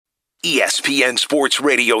ESPN Sports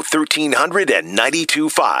Radio 1300 and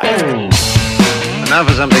 92.5. Now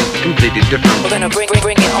for something completely different. We're going to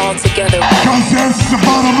bring it all together. Because that's the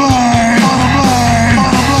bottom line.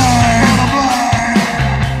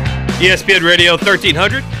 ESPN Radio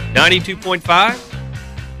 1300,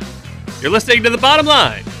 92.5. You're listening to The Bottom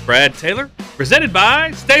Line. Brad Taylor, presented by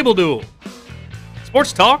StableDuel.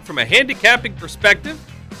 Sports talk from a handicapping perspective.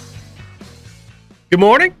 Good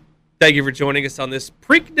morning. Thank you for joining us on this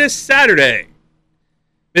Preakness Saturday.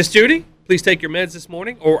 Miss Judy, please take your meds this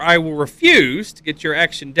morning, or I will refuse to get your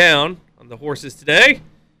action down on the horses today,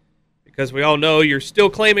 because we all know you're still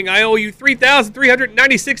claiming I owe you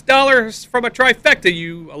 $3,396 from a trifecta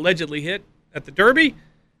you allegedly hit at the Derby,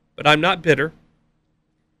 but I'm not bitter.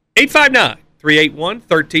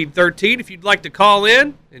 859-381-1313 if you'd like to call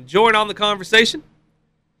in and join on the conversation.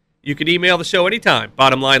 You can email the show anytime,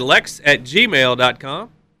 bottomlinelex@gmail.com.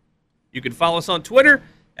 You can follow us on Twitter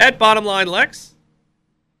 @BottomLineLex.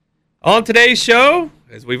 On today's show,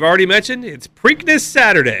 as we've already mentioned, it's Preakness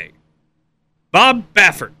Saturday. Bob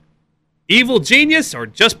Baffert, evil genius or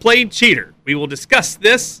just plain cheater? We will discuss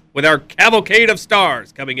this with our cavalcade of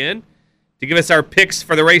stars coming in to give us our picks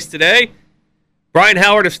for the race today. Brian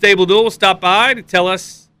Howard of StableDuel will stop by to tell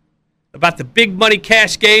us about the big money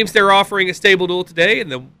cash games they're offering at StableDuel today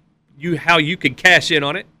and how you can cash in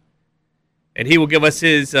on it. And he will give us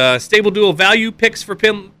his StableDuel value picks for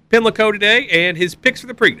Pimlico today and his picks for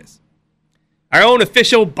the Preakness. Our own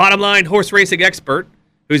official bottom line horse racing expert,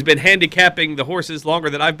 who's been handicapping the horses longer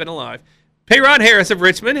than I've been alive, Peyron Harris of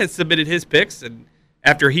Richmond has submitted his picks, and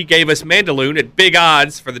after he gave us Mandaloun at big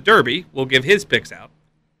odds for the Derby, we'll give his picks out.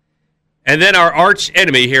 And then our arch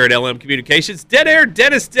enemy here at LM Communications, Dead Air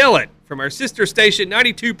Dennis Dillon from our sister station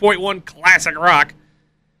 92.1 Classic Rock,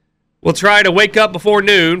 will try to wake up before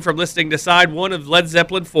noon from listening to side one of Led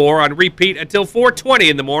Zeppelin 4 on repeat until 4:20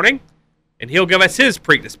 in the morning, and he'll give us his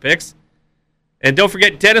Preakness picks. And don't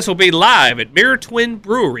forget, Dennis will be live at Mirror Twin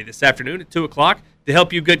Brewery this afternoon at 2 o'clock to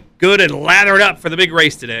help you get good and lathered up for the big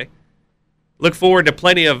race today. Look forward to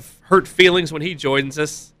plenty of hurt feelings when he joins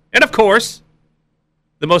us. And, of course,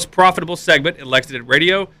 the most profitable segment in Lexington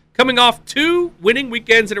radio, coming off 2 winning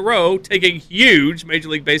weekends in a row, taking huge Major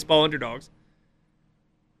League Baseball underdogs.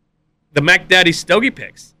 The Mac Daddy Stogie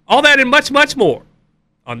picks. All that and much, much more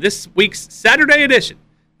on this week's Saturday edition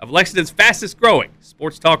of Lexington's fastest growing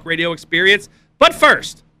sports talk radio experience. But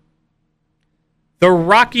first, the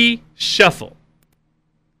Rocky Shuffle.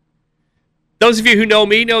 Those of you who know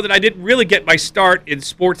me know that I didn't really get my start in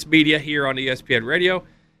sports media here on ESPN Radio.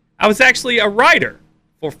 I was actually a writer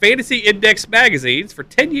for Fantasy Index magazines for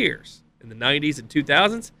 10 years in the 90s and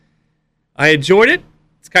 2000s. I enjoyed it.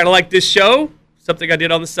 It's kind of like this show. Something I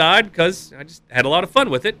did on the side because I just had a lot of fun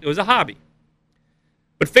with it. It was a hobby.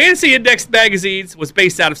 But Fantasy Index Magazines was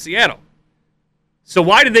based out of Seattle. So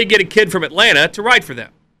why did they get a kid from Atlanta to write for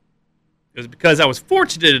them? It was because I was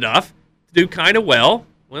fortunate enough to do kind of well,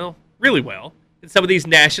 really well, in some of these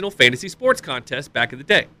national fantasy sports contests back in the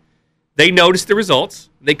day. They noticed the results.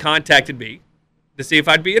 They contacted me to see if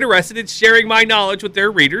I'd be interested in sharing my knowledge with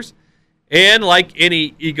their readers. And like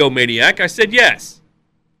any egomaniac, I said yes.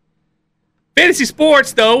 Fantasy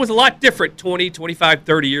sports, though, was a lot different 20, 25,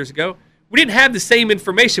 30 years ago. We didn't have the same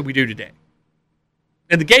information we do today.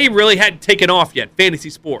 And the game really hadn't taken off yet, fantasy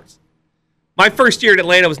sports. My first year in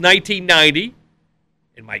Atlanta was 1990,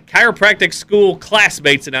 and my chiropractic school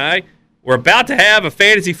classmates and I were about to have a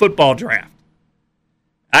fantasy football draft.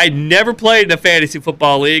 I'd never played in a fantasy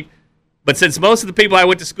football league, but since most of the people I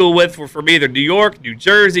went to school with were from either New York, New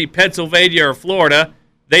Jersey, Pennsylvania, or Florida,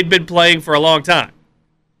 they'd been playing for a long time.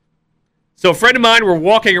 So a friend of mine were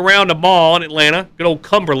walking around a mall in Atlanta, good old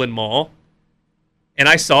Cumberland Mall, and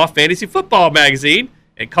I saw a fantasy football magazine.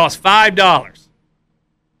 It cost $5,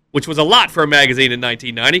 which was a lot for a magazine in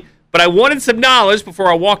 1990, but I wanted some knowledge before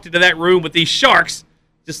I walked into that room with these sharks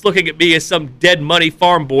just looking at me as some dead money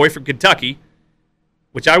farm boy from Kentucky,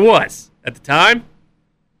 which I was at the time.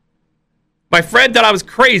 My friend thought I was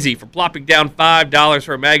crazy for plopping down $5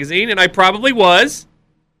 for a magazine, and I probably was.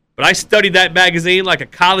 But I studied that magazine like a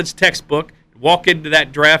college textbook and walked into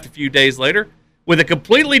that draft a few days later with a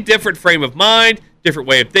completely different frame of mind, different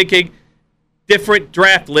way of thinking, different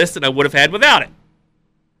draft list than I would have had without it.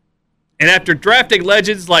 And after drafting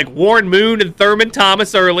legends like Warren Moon and Thurman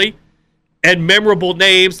Thomas early, and memorable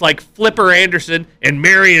names like Flipper Anderson and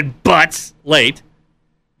Marion Butts late,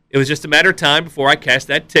 it was just a matter of time before I cashed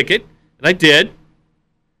that ticket, and I did.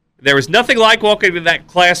 There was nothing like walking into that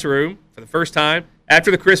classroom for the first time after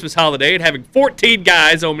the Christmas holiday and having 14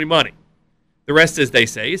 guys owe me money. The rest, as they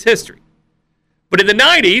say, is history. But in the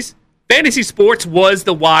 90s, fantasy sports was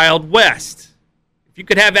the Wild West. If you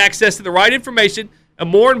could have access to the right information and,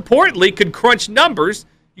 more importantly, could crunch numbers,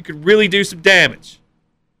 you could really do some damage.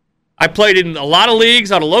 I played in a lot of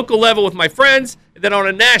leagues on a local level with my friends and then on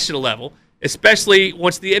a national level, especially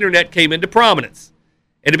once the internet came into prominence.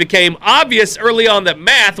 And it became obvious early on that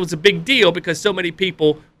math was a big deal because so many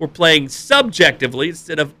people were playing subjectively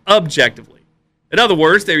instead of objectively. In other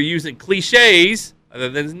words, they were using cliches other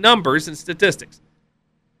than numbers and statistics.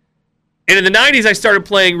 And in the 90s, I started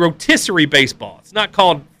playing rotisserie baseball. It's not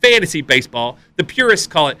called fantasy baseball. The purists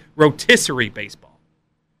call it rotisserie baseball.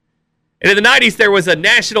 And in the 90s, there was a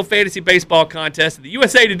national fantasy baseball contest in the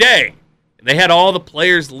USA Today. And they had all the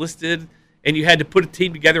players listed, and you had to put a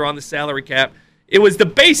team together on the salary cap. It was the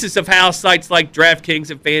basis of how sites like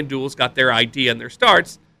DraftKings and FanDuel got their idea and their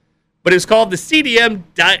starts. But it was called the CDM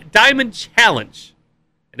Diamond Challenge.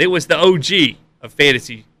 And it was the OG of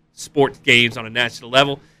fantasy sports games on a national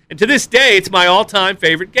level. And to this day, it's my all-time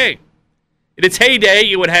favorite game. In its heyday,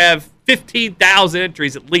 you would have 15,000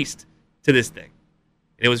 entries at least to this thing.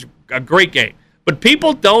 And it was a great game. But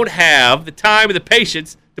people don't have the time and the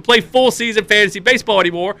patience to play full-season fantasy baseball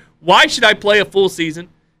anymore. Why should I play a full season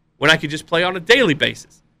when I could just play on a daily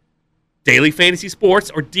basis? Daily Fantasy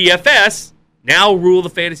Sports, or DFS, now rule the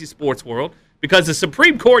fantasy sports world because the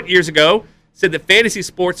Supreme Court years ago said that fantasy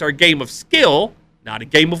sports are a game of skill, not a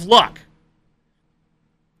game of luck.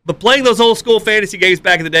 But playing those old-school fantasy games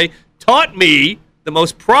back in the day taught me the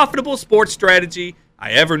most profitable sports strategy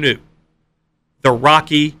I ever knew. The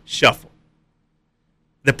Rocky Shuffle.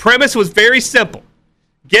 The premise was very simple.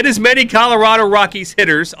 Get as many Colorado Rockies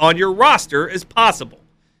hitters on your roster as possible.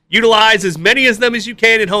 Utilize as many of them as you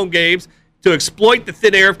can in home games to exploit the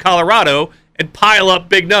thin air of Colorado and pile up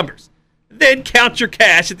big numbers. Then count your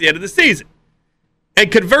cash at the end of the season.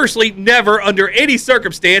 And conversely, never under any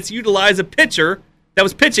circumstance utilize a pitcher that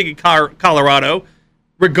was pitching in Colorado,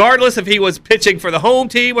 regardless if he was pitching for the home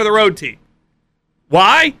team or the road team.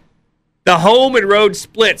 Why? The home and road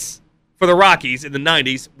splits for the Rockies in the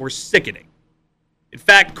 90s were sickening. In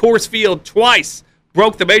fact, Coors Field twice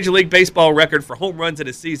broke the Major League Baseball record for home runs in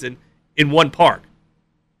a season in one park.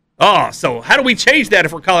 Oh, so how do we change that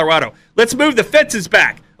if we're Colorado? Let's move the fences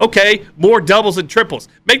back. Okay, more doubles and triples.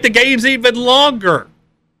 Make the games even longer.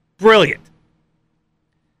 Brilliant.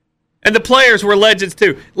 And the players were legends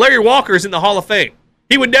too. Larry Walker's in the Hall of Fame.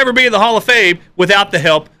 He would never be in the Hall of Fame without the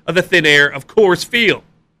help of the thin air of Coors Field.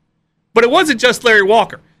 But it wasn't just Larry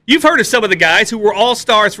Walker. You've heard of some of the guys who were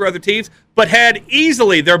all-stars for other teams, but had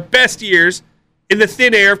easily their best years in the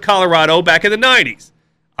thin air of Colorado back in the 90s.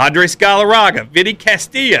 Andres Galarraga, Vinny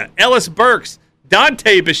Castilla, Ellis Burks,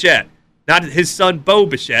 Dante Bichette, not his son Bo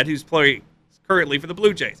Bichette, who's playing currently for the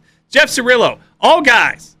Blue Jays. Jeff Cirillo, all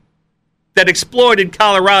guys that exploited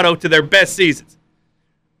Colorado to their best seasons.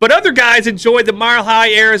 But other guys enjoyed the Mile High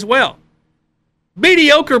air as well.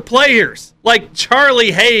 Mediocre players like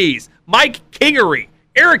Charlie Hayes, Mike Kingery,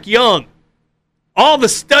 Eric Young, all the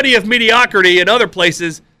study of mediocrity in other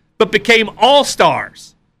places, but became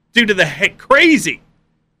all-stars due to the crazy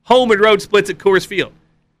home and road splits at Coors Field.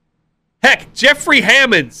 Heck, Jeffrey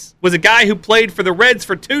Hammonds was a guy who played for the Reds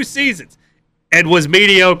for 2 seasons and was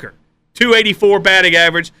mediocre. .284 batting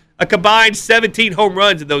average, a combined 17 home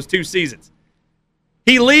runs in those 2 seasons.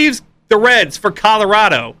 He leaves the Reds for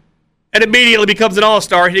Colorado and immediately becomes an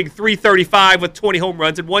all-star, hitting .335 with 20 home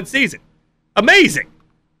runs in 1 season. Amazing.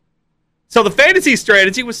 So the fantasy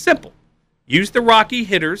strategy was simple. Use the Rocky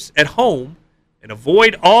hitters at home and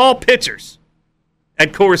avoid all pitchers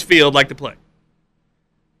at Coors Field like to play.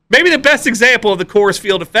 Maybe the best example of the Coors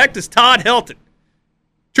Field effect is Todd Helton.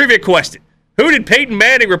 Trivia question. Who did Peyton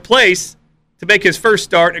Manning replace to make his first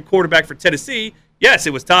start at quarterback for Tennessee? Yes,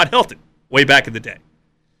 it was Todd Helton, way back in the day.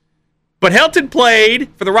 But Helton played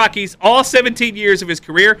for the Rockies all 17 years of his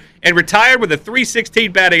career and retired with a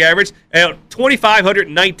 .316 batting average and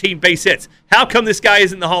 2,519 base hits. How come this guy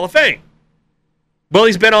is in the Hall of Fame? Well,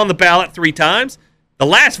 he's been on the ballot 3 times. The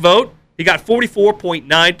last vote, he got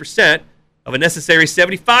 44.9% of a necessary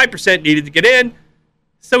 75% needed to get in,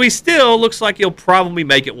 so he still looks like he'll probably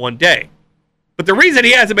make it one day. But the reason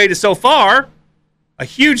he hasn't made it so far, a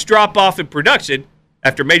huge drop-off in production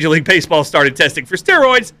after Major League Baseball started testing for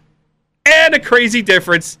steroids, and a crazy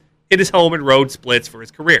difference in his home and road splits for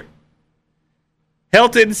his career.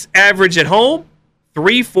 Helton's average at home,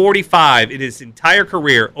 .345 in his entire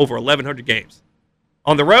career over 1,100 games.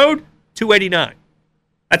 On the road, .289.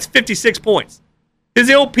 That's 56 points. His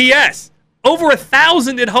OPS, over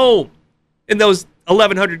 1,000 at home in those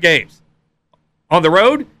 1,100 games. On the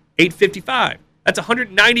road, .855. That's a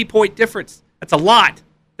 190-point difference. That's a lot,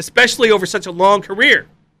 especially over such a long career.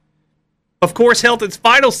 Of course, Helton's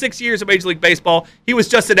final 6 years of Major League Baseball, he was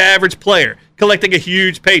just an average player, collecting a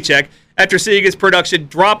huge paycheck after seeing his production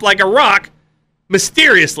drop like a rock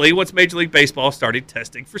mysteriously once Major League Baseball started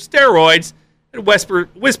testing for steroids, and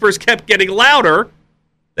whispers kept getting louder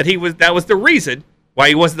that was the reason why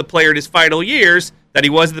he wasn't the player in his final years that he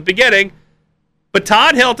was at the beginning. But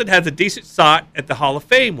Todd Helton has a decent shot at the Hall of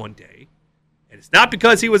Fame one day, and it's not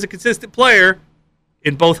because he was a consistent player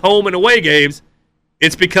in both home and away games.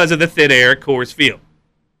 It's because of the thin air at Coors Field.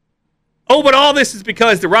 Oh, but all this is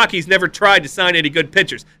because the Rockies never tried to sign any good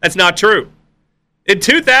pitchers. That's not true. In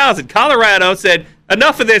 2000, Colorado said,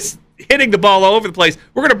 enough of this hitting the ball all over the place.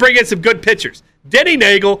 We're going to bring in some good pitchers. Denny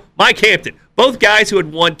Nagel, Mike Hampton, both guys who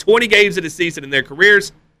had won 20 games in a season in their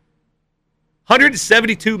careers.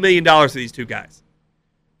 $172 million for these two guys.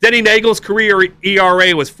 Denny Nagel's career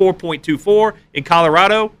ERA was 4.24. In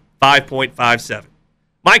Colorado, 5.57.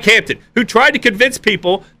 Mike Hampton, who tried to convince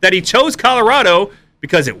people that he chose Colorado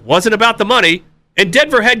because it wasn't about the money, and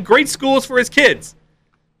Denver had great schools for his kids.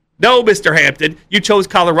 No, Mr. Hampton, you chose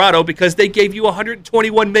Colorado because they gave you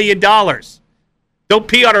 $121 million. Don't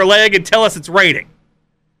pee on our leg and tell us it's raining.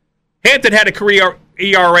 Hampton had a career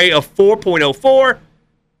ERA of 4.04,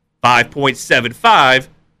 5.75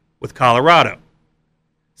 with Colorado.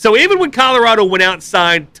 So even when Colorado went out and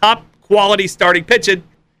signed top quality starting pitching,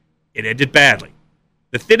 it ended badly.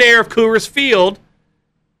 The thin air of Coors Field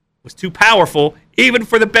was too powerful even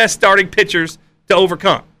for the best starting pitchers to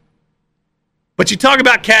overcome. But you talk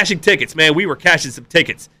about cashing tickets, man. We were cashing some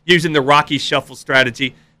tickets using the Rocky Shuffle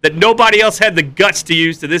strategy that nobody else had the guts to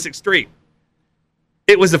use to this extreme.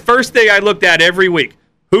 It was the first thing I looked at every week.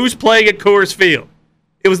 Who's playing at Coors Field?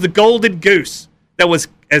 It was the golden goose that was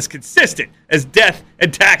as consistent as death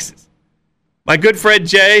and taxes. My good friend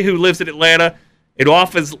Jay, who lives in Atlanta and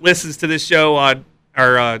often listens to this show on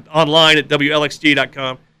online at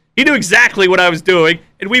WLXG.com, he knew exactly what I was doing,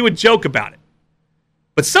 and we would joke about it.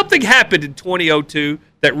 But something happened in 2002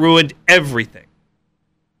 that ruined everything.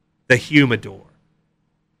 The humidor.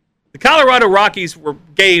 The Colorado Rockies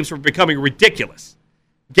games were becoming ridiculous.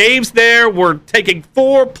 Games there were taking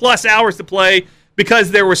 4+ hours to play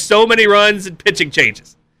because there were so many runs and pitching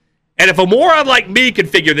changes. And if a moron like me could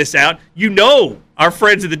figure this out, you know our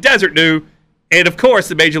friends in the desert knew, and of course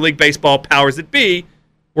the Major League Baseball powers that be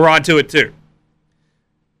were onto it too.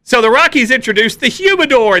 So the Rockies introduced the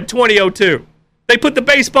humidor in 2002. They put the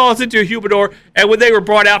baseballs into a humidor, and when they were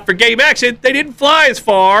brought out for game action, they didn't fly as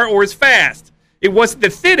far or as fast. It wasn't the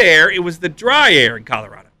thin air, it was the dry air in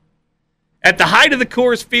Colorado. At the height of the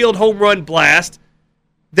Coors Field home run blast,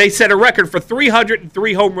 they set a record for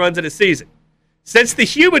 303 home runs in a season. Since the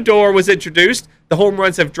humidor was introduced, the home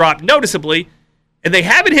runs have dropped noticeably, and they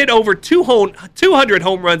haven't hit over 200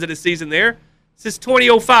 home runs in a season there since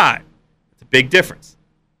 2005. It's a big difference.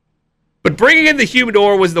 But bringing in the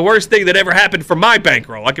humidor was the worst thing that ever happened for my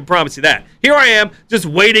bankroll. I can promise you that. Here I am, just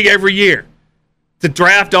waiting every year to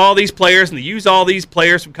draft all these players and to use all these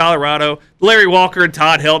players from Colorado, Larry Walker and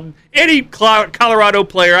Todd Helton, any Colorado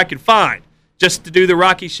player I could find, just to do the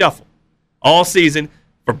Rocky Shuffle all season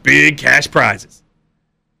for big cash prizes.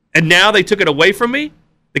 And now they took it away from me.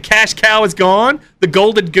 The cash cow is gone. The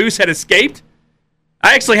golden goose had escaped.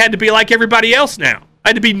 I actually had to be like everybody else now. I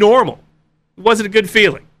had to be normal. It wasn't a good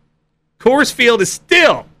feeling. Coors Field is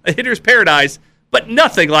still a hitter's paradise, but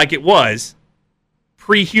nothing like it was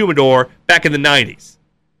pre-humidor back in the 90s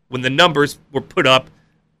when the numbers were put up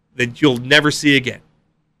that you'll never see again.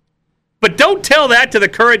 But don't tell that to the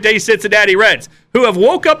current-day Cincinnati Reds, who have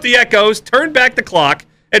woke up the echoes, turned back the clock,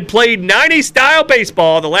 and played 90s-style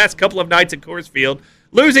baseball the last couple of nights at Coors Field,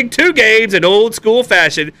 losing 2 games in old-school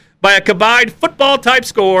fashion by a combined football-type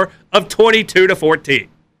score of 22-14.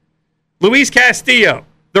 Luis Castillo,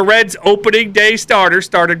 the Reds' opening day starter,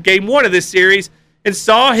 started Game 1 of this series and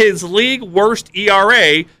saw his league-worst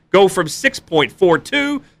ERA go from 6.42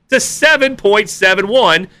 to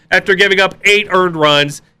 7.71 after giving up 8 earned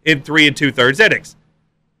runs in 3 2/3 innings.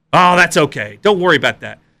 Oh, that's okay. Don't worry about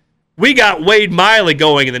that. We got Wade Miley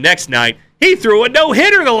going in the next night. He threw a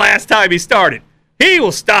no-hitter the last time he started. He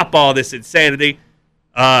will stop all this insanity.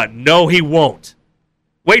 No, he won't.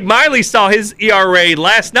 Wade Miley saw his ERA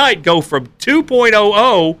last night go from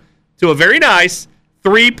 2.00 to a very nice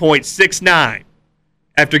 3.69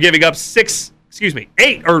 after giving up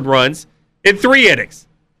 8 earned runs in 3 innings.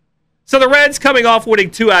 So the Reds, coming off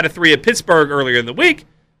winning 2 out of 3 at Pittsburgh earlier in the week,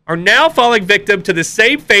 are now falling victim to the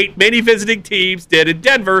same fate many visiting teams did in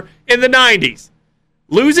Denver in the 90s,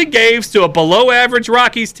 losing games to a below-average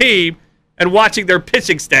Rockies team and watching their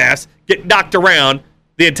pitching staffs get knocked around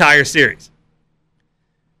the entire series.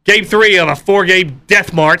 Game 3 of a 4-game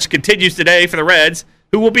death march continues today for the Reds.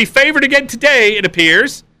 who will be favored again today, it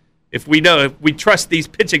appears, if we trust these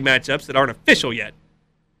pitching matchups that aren't official yet.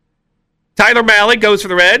 Tyler Mahle goes for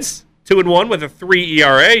the Reds, 2-1 with a 3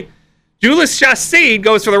 ERA. Julius Chassin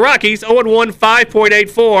goes for the Rockies, 0-1,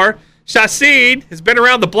 5.84. Chassin has been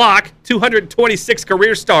around the block, 226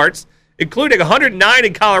 career starts, including 109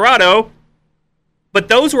 in Colorado, but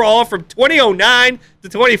those were all from 2009 to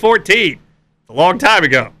 2014. A long time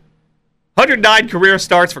ago. 109 career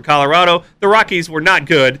starts for Colorado. The Rockies were not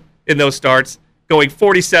good in those starts, going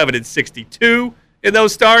 47-62 in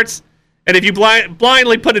those starts. And if you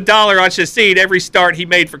blindly put $1 on Chassin every start he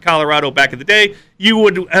made for Colorado back in the day, you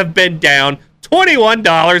would have been down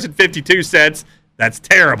 $21.52. That's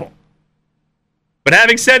terrible. But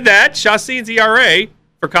having said that, Chassin's ERA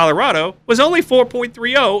for Colorado was only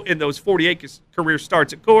 4.30 in those 48 career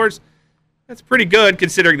starts at Coors. That's pretty good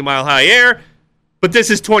considering the mile-high air. But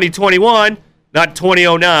this is 2021, not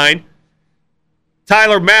 2009.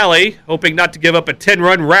 Tyler Mahle, hoping not to give up a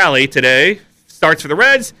 10-run rally today, starts for the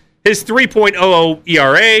Reds. His 3.00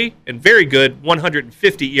 ERA and very good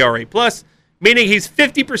 150 ERA plus, meaning he's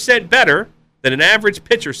 50% better than an average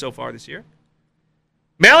pitcher so far this year.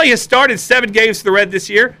 Mahle has started 7 games for the Reds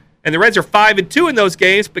this year, and the Reds are 5-2 in those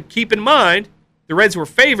games, but keep in mind, the Reds were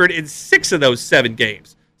favored in 6 of those 7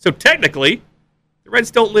 games. So technically, the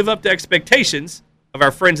Reds don't live up to expectations of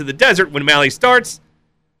our friends in the desert when Mahle starts.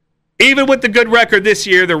 Even with the good record this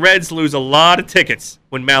year, the Reds lose a lot of tickets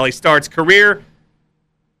when Mahle starts. Career,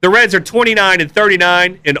 the Reds are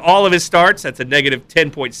 29-39 in all of his starts. That's a negative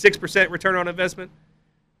 10.6% return on investment.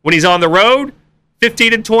 When he's on the road,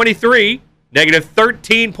 15-23, negative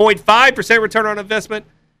 13.5% return on investment.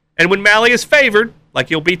 And when Mahle is favored, like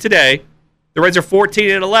he'll be today, the Reds are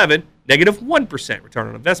 14-11, negative 1% return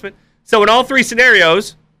on investment. So in all 3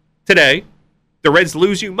 scenarios today, the Reds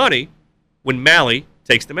lose you money when Mahle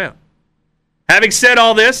takes them out. Having said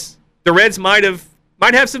all this, the Reds might have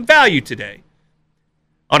some value today.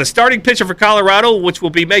 On a starting pitcher for Colorado, which will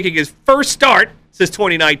be making his first start since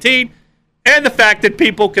 2019, and the fact that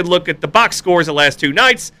people can look at the box scores the last 2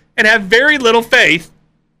 nights and have very little faith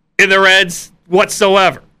in the Reds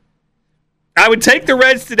whatsoever. I would take the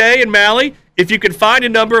Reds today and Mahle if you can find a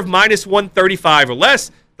number of minus 135 or less.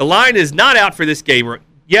 The line is not out for this game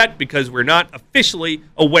yet because we're not officially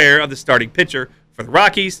aware of the starting pitcher for the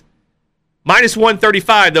Rockies. Minus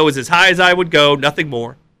 135, though, is as high as I would go, nothing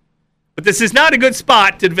more. But this is not a good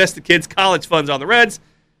spot to invest the kids' college funds on the Reds.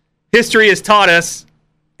 History has taught us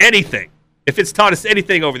anything. If it's taught us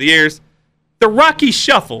anything over the years, the Rocky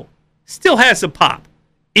Shuffle still has some pop,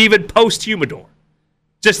 even post-Humidor.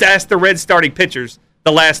 Just ask the Reds starting pitchers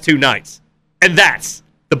the last 2 nights. And that's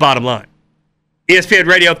the bottom line. ESPN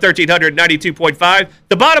Radio 1392.5,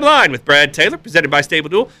 The Bottom Line with Brad Taylor, presented by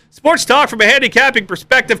StableDuel. Sports talk from a handicapping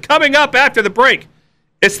perspective coming up after the break.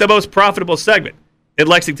 It's the most profitable segment in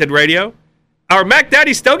Lexington Radio. Our Mac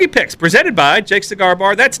Daddy Stogie Picks, presented by Jake's Cigar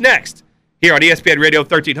Bar. That's next here on ESPN Radio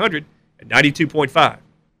 1392.5.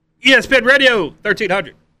 ESPN Radio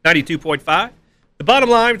 1392.5, The Bottom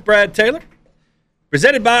Line with Brad Taylor,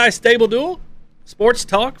 presented by StableDuel. Sports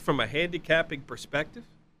talk from a handicapping perspective.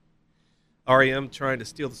 REM trying to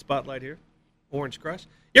steal the spotlight here. Orange Crush.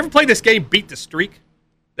 You ever play this game, Beat the Streak,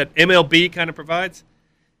 that MLB kind of provides?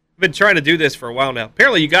 I've been trying to do this for a while now.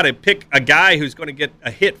 Apparently, you got to pick a guy who's going to get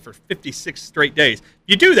a hit for 56 straight days. If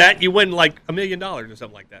you do that, you win like $1 million or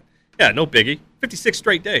something like that. Yeah, no biggie. 56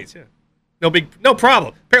 straight days, yeah. No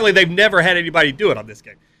problem. Apparently, they've never had anybody do it on this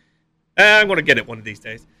game. I'm going to get it one of these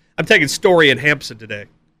days. I'm taking Story and Hampson today.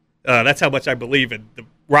 That's how much I believe in the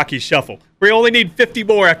Rocky Shuffle. We only need 50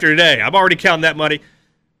 more after today. I'm already counting that money.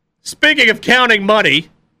 Speaking of counting money,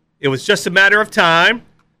 it was just a matter of time.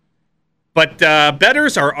 But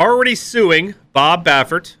bettors are already suing Bob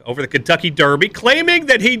Baffert over the Kentucky Derby, claiming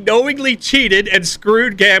that he knowingly cheated and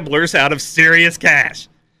screwed gamblers out of serious cash.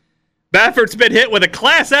 Baffert's been hit with a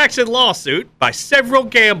class action lawsuit by several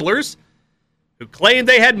gamblers who claim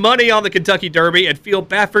they had money on the Kentucky Derby and feel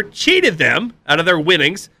Baffert cheated them out of their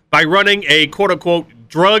winnings by running a quote-unquote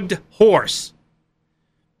drugged horse.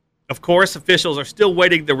 Of course, officials are still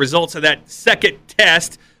waiting the results of that second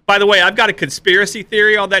test. By the way, I've got a conspiracy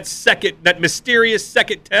theory on that mysterious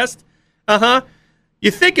second test.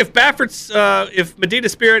 You think if if Medina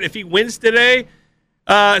Spirit, if he wins today,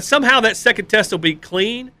 somehow that second test will be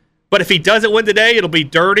clean. But if he doesn't win today, it'll be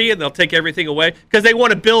dirty and they'll take everything away because they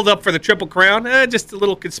want to build up for the Triple Crown. Just a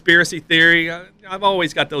little conspiracy theory. I've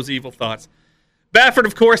always got those evil thoughts. Baffert,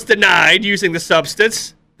 of course, denied using the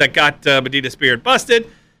substance that got Medina Spirit busted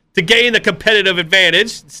to gain the competitive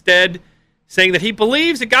advantage, instead saying that he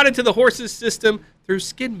believes it got into the horse's system through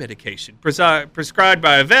skin medication prescribed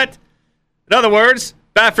by a vet. In other words,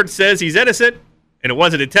 Baffert says he's innocent and it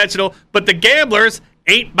wasn't intentional, but the gamblers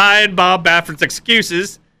ain't buying Bob Baffert's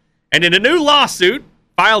excuses. And in a new lawsuit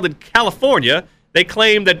filed in California, they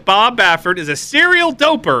claim that Bob Baffert is a serial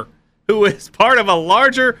doper who is part of a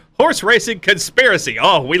larger horse racing conspiracy.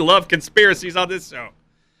 Oh, we love conspiracies on this show.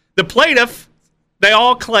 The plaintiff, they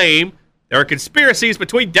all claim there are conspiracies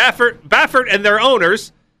between Baffert and their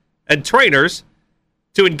owners and trainers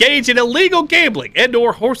to engage in illegal gambling and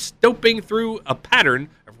or horse doping through a pattern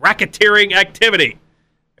of racketeering activity.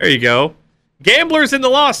 There you go. Gamblers in the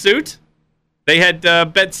lawsuit, they had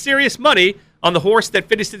bet serious money on the horse that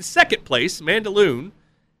finished in second place, Mandaloon,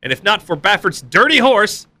 and if not for Baffert's dirty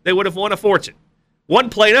horse, they would have won a fortune. One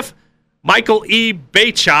plaintiff, Michael E.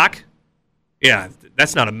 Baychak, yeah,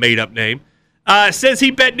 that's not a made-up name, says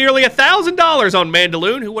he bet nearly $1,000 on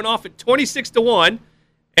Mandaloon, who went off at 26-1,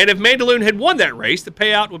 and if Mandaloon had won that race, the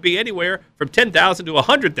payout would be anywhere from $10,000 to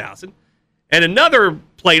 $100,000. And another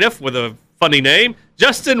plaintiff with a funny name,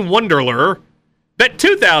 Justin Wunderler, bet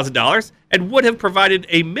 $2,000 and would have provided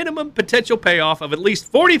a minimum potential payoff of at least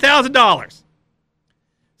 $40,000.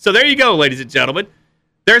 So there you go, ladies and gentlemen.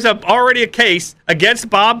 There's already a case against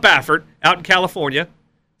Bob Baffert out in California.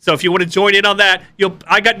 So if you want to join in on that,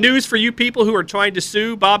 I got news for you people who are trying to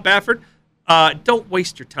sue Bob Baffert. Don't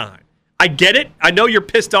waste your time. I get it. I know you're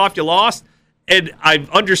pissed off you lost, and I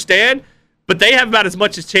understand, but they have about as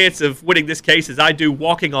much a chance of winning this case as I do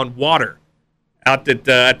walking on water out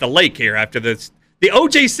at the lake here after this. The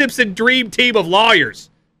O.J. Simpson dream team of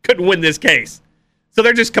lawyers couldn't win this case. So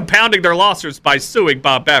they're just compounding their losses by suing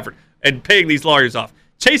Bob Baffert and paying these lawyers off.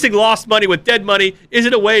 Chasing lost money with dead money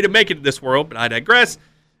isn't a way to make it in this world, but I digress.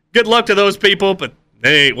 Good luck to those people, but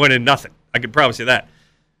they ain't winning nothing. I can promise you that.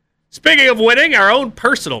 Speaking of winning, our own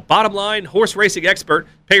personal bottom line horse racing expert,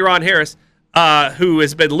 Peyron Harris, who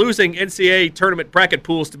has been losing NCAA tournament bracket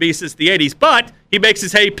pools to me since the 80s, but he makes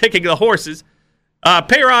his hay picking the horses.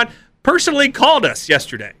 Peyron personally called us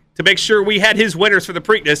yesterday to make sure we had his winners for the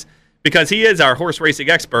Preakness because he is our horse racing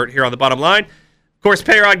expert here on the bottom line. Of course,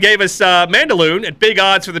 Peyron gave us Mandaloon at big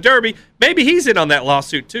odds for the Derby. Maybe he's in on that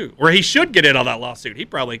lawsuit too, or he should get in on that lawsuit. He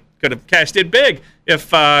probably could have cashed in big if,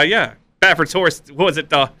 Baffert's horse was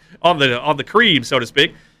it on the cream, so to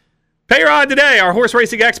speak. Peyron today, our horse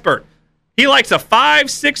racing expert. He likes a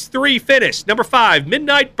 5-6-3 finish. Number 5,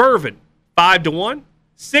 Midnight Bourbon, 5-1.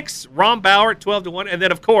 6, Ron Bauer at 12-1. And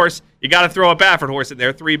then, of course, you got to throw a Baffert horse in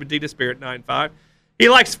there, 3, Medina Spirit, 9-5. He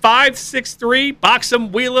likes 5-6-3, box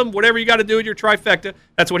him, wheel him, whatever you got to do in your trifecta.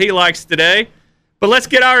 That's what he likes today. But let's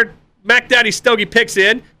get our Mac Daddy Stogie picks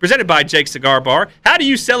in, presented by Jake's Cigar Bar. How do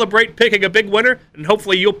you celebrate picking a big winner? And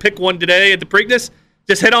hopefully you'll pick one today at the Preakness.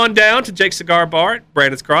 Just head on down to Jake's Cigar Bar at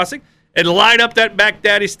Brandon's Crossing and line up that Mac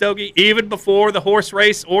Daddy Stogie even before the horse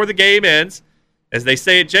race or the game ends. As they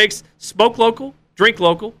say at Jake's, smoke local, drink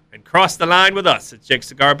local, and cross the line with us at Jake's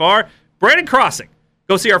Cigar Bar. Brandon Crossing.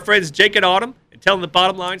 Go see our friends Jake and Autumn and tell them the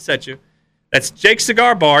bottom line sent you. That's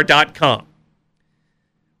jakescigarbar.com.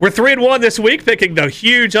 We're 3-1 this week, picking the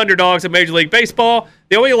huge underdogs of Major League Baseball.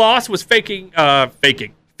 The only loss was fading Jacob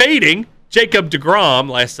deGrom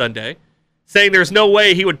last Sunday, saying there's no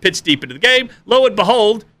way he would pitch deep into the game. Lo and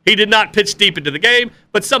behold, he did not pitch deep into the game,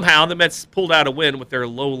 but somehow the Mets pulled out a win with their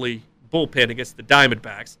lowly bullpen against the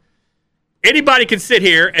Diamondbacks. Anybody can sit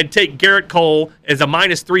here and take Garrett Cole as a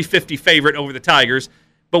minus 350 favorite over the Tigers,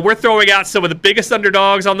 but we're throwing out some of the biggest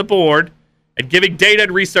underdogs on the board and giving data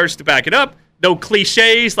and research to back it up. No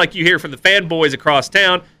cliches like you hear from the fanboys across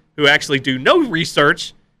town who actually do no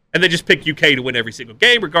research and they just pick UK to win every single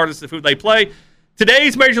game regardless of who they play.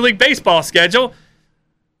 Today's Major League Baseball schedule,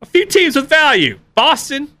 a few teams with value.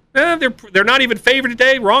 Boston, they're not even favored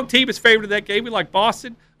today. Wrong team is favored in that game. We like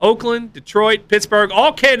Boston, Oakland, Detroit, Pittsburgh,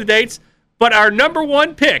 all candidates. But our number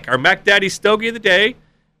one pick, our Mac Daddy Stogie of the day,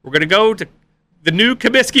 we're going to go to the new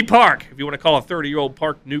Comiskey Park, if you want to call a 30-year-old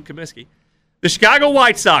park New Comiskey. The Chicago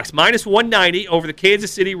White Sox, minus 190 over the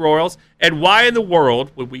Kansas City Royals. And why in the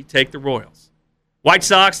world would we take the Royals? White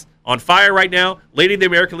Sox on fire right now, leading the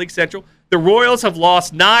American League Central. The Royals have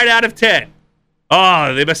lost 9 out of 10.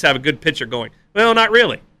 Oh, they must have a good pitcher going. Well, not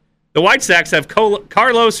really. The White Sox have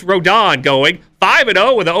Carlos Rodon going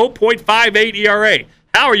 5-0 with an 0.58 ERA.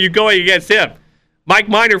 How are you going against him? Mike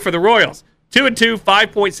Minor for the Royals, 2-2,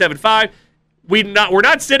 5.75. We're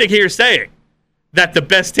not sitting here saying that the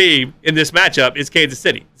best team in this matchup is Kansas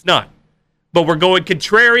City. It's not. But we're going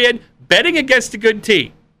contrarian, betting against a good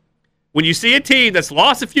team. When you see a team that's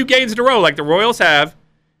lost a few games in a row like the Royals have,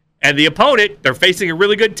 and the opponent, they're facing a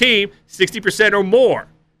really good team, 60% or more,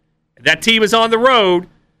 and that team is on the road,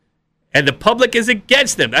 and the public is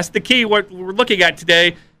against them. That's the key what we're looking at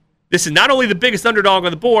today. This is not only the biggest underdog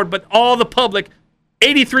on the board, but all the public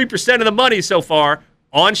 83% of the money so far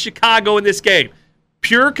on Chicago in this game.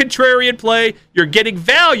 Pure contrarian play. You're getting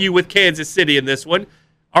value with Kansas City in this one.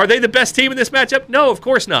 Are they the best team in this matchup? No, of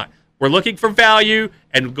course not. We're looking for value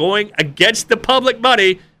and going against the public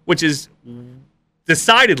money, which is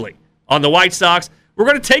decidedly on the White Sox. We're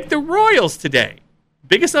going to take the Royals today.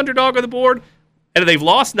 Biggest underdog on the board, and they've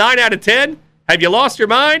lost 9 out of 10. Have you lost your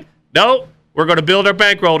mind? No. We're going to build our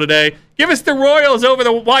bankroll today. Give us the Royals over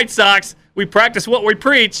the White Sox. We practice what we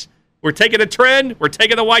preach. We're taking a trend. We're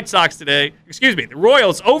taking the White Sox today. Excuse me, the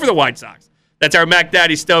Royals over the White Sox. That's our Mac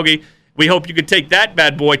Daddy Stogie. We hope you can take that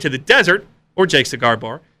bad boy to the desert or Jake's Cigar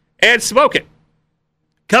Bar and smoke it.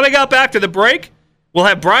 Coming up after the break, we'll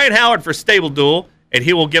have Brian Howard for StableDuel, and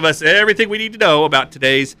he will give us everything we need to know about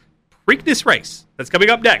today's Preakness race. That's coming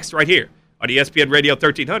up next right here on ESPN Radio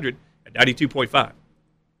 1300 at 92.5.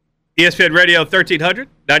 ESPN Radio 1300,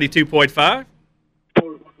 92.5.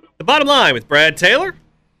 The Bottom Line with Brad Taylor,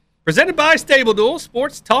 presented by StableDuel,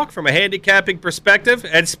 sports talk from a handicapping perspective.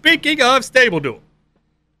 And speaking of StableDuel,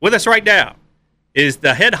 with us right now is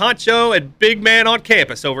the head honcho and big man on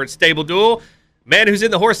campus over at StableDuel, man who's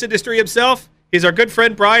in the horse industry himself. He's our good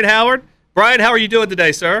friend Brian Howard. Brian, how are you doing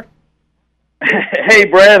today, sir? Hey,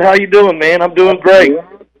 Brad, how you doing, man? I'm doing great.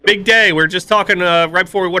 Big day. We were just talking right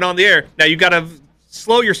before we went on the air. Now, you got to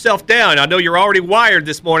slow yourself down. I know you're already wired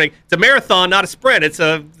this morning. It's a marathon, not a sprint.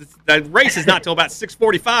 The race is not till about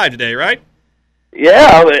 6:45 today, right?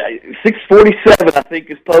 Yeah, 6:47 I think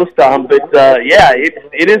is post time, but yeah,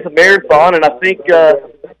 it is a marathon, and I think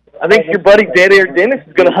your buddy Dead Air Dennis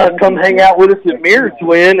is going to come hang out with us at Mirror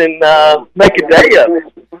Twin and make a day of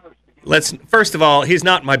it. First of all, he's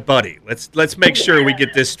not my buddy. Let's make sure we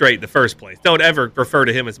get this straight in the first place. Don't ever refer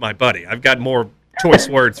to him as my buddy. I've got more choice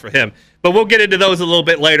words for him, but we'll get into those a little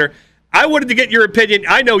bit later. I wanted to get your opinion.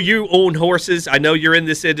 I know you own horses. I know you're in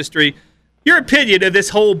this industry. Your opinion of this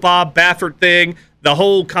whole Bob Baffert thing, the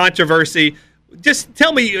whole controversy. Just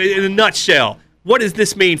tell me in a nutshell, what does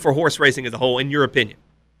this mean for horse racing as a whole, in your opinion?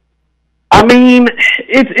 I mean,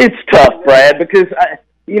 it's tough, Brad, because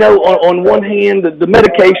on one hand, the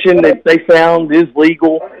medication that they found is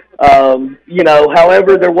legal.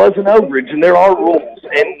 However, there was an overage, and there are rules.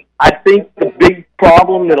 And I think the big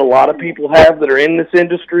problem that a lot of people have that are in this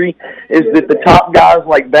industry is that the top guys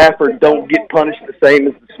like Baffert don't get punished the same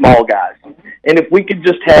as the small guys. And if we could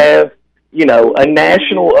just have, a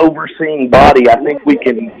national overseeing body, I think we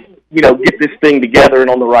can, get this thing together and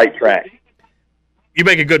on the right track. You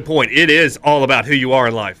make a good point. It is all about who you are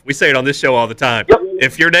in life. We say it on this show all the time. Yep.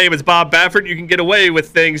 If your name is Bob Baffert, you can get away with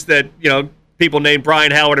things that, people named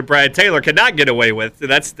Brian Howard and Brad Taylor cannot get away with.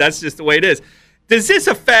 That's just the way it is. Does this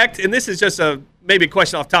affect, and this is just maybe a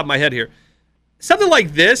question off the top of my head here, something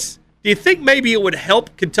like this, do you think maybe it would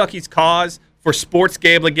help Kentucky's cause for sports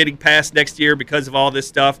gambling getting passed next year because of all this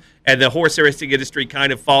stuff and the horse racing industry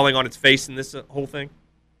kind of falling on its face in this whole thing?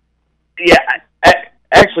 Yeah,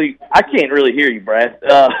 actually, I can't really hear you, Brad.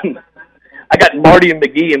 I got Marty and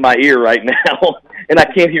McGee in my ear right now, and I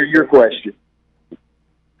can't hear your question.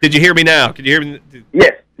 Did you hear me now? Can you hear me?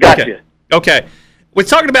 Yes, gotcha. Okay. We're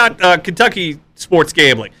talking about Kentucky sports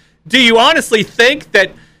gambling. Do you honestly think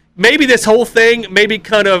that maybe this whole thing maybe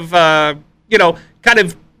kind of got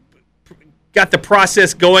the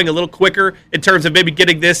process going a little quicker in terms of maybe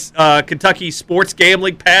getting this Kentucky sports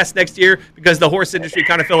gambling passed next year because the horse industry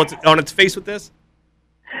kind of fell on its face with this?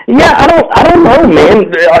 Yeah, I don't know, man.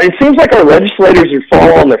 It seems like our legislators are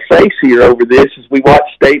falling on their face here over this as we watch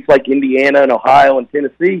states like Indiana and Ohio and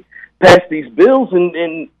Tennessee pass these bills,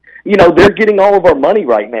 and they're getting all of our money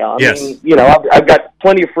right now. I mean, I've got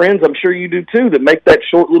plenty of friends, I'm sure you do too, that make that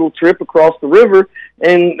short little trip across the river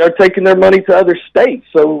and are taking their money to other states.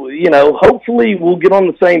 So, hopefully we'll get on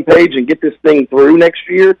the same page and get this thing through next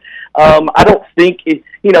year. I don't think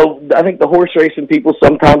I think the horse racing people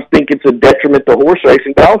sometimes think it's a detriment to horse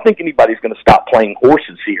racing, but I don't think anybody's going to stop playing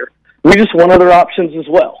horses here. We just want other options as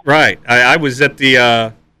well. Right. I was at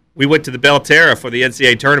we went to the Belterra for the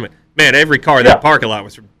NCAA tournament. Man, every car in that parking lot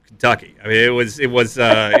was from Kentucky. I mean, it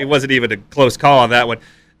wasn't even a close call on that one.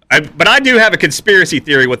 But I do have a conspiracy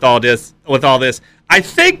theory with all this. I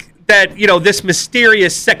think that this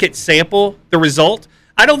mysterious second sample, the result.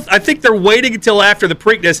 I think they're waiting until after the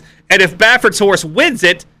Preakness, and if Baffert's horse wins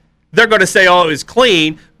it, they're going to say, oh, it was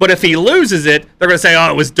clean. But if he loses it, they're going to say,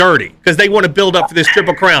 oh, it was dirty, because they want to build up for this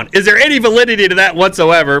Triple Crown. Is there any validity to that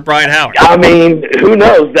whatsoever, Brian Howard? I mean, who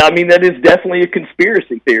knows? I mean, that is definitely a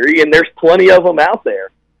conspiracy theory, and there's plenty of them out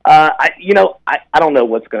there. I don't know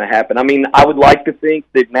what's going to happen. I mean, I would like to think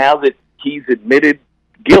that now that he's admitted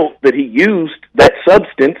guilt that he used that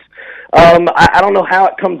substance, I don't know how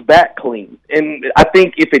it comes back clean. And I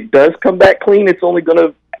think if it does come back clean, it's only going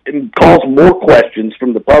to cause more questions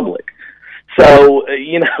from the public. So,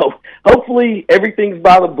 hopefully everything's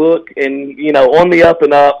by the book and, on the up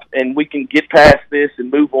and up, and we can get past this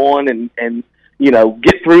and move on and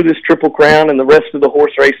get through this Triple Crown and the rest of the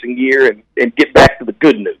horse racing year and get back to the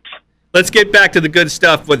good news. Let's get back to the good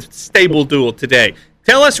stuff with StableDuel today.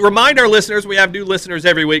 Remind our listeners, we have new listeners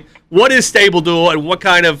every week, what is StableDuel and what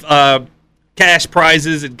kind of cash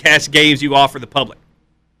prizes and cash games you offer the public?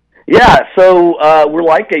 Yeah, so we're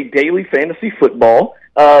like a daily fantasy football.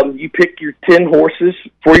 You pick your 10 horses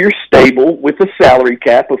for your stable with a salary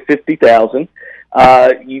cap of $50,000.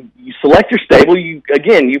 You select your stable. You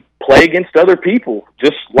play against other people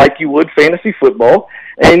just like you would fantasy football,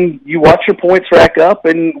 and you watch your points rack up.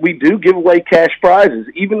 And we do give away cash prizes,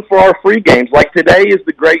 even for our free games. Like today is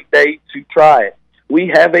the great day to try it.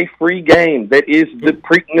 We have a free game that is the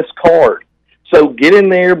Preakness card. So get in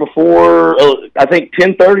there before I think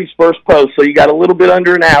 10:30's first post. So you got a little bit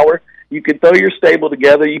under an hour. You can throw your stable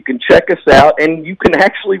together. You can check us out, and you can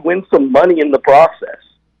actually win some money in the process.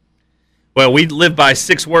 Well, we live by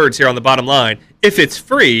 6 words here on the bottom line. If it's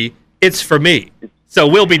free, it's for me. So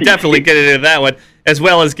we'll be definitely getting into that one, as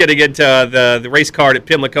well as getting into the race card at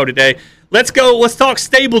Pimlico today. Let's talk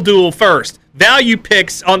StableDuel first. Value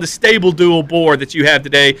picks on the StableDuel board that you have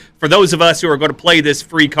today for those of us who are going to play this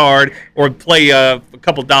free card or play a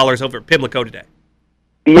couple dollars over at Pimlico today.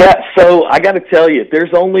 Yeah, so I got to tell you,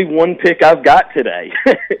 there's only one pick I've got today.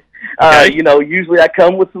 Okay. Usually I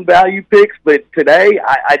come with some value picks, but today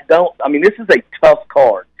I don't. I mean, this is a tough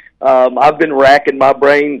card. I've been racking my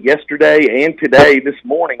brain yesterday and today, this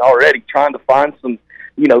morning already, trying to find some,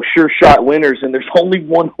 sure shot winners, and there's only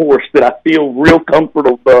one horse that I feel real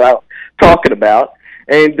comfortable about talking about,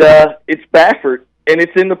 and it's Baffert, and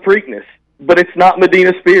it's in the Preakness, but it's not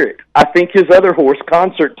Medina Spirit. I think his other horse,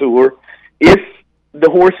 Concert Tour, if the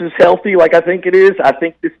horse is healthy like I think it is, I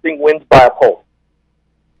think this thing wins by a pole.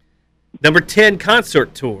 Number 10,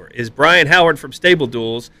 Concert Tour, is Brian Howard from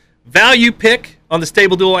StableDuel's value pick on the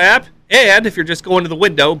StableDuel app. And if you're just going to the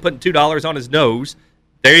window and putting $2 on his nose,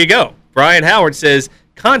 there you go. Brian Howard says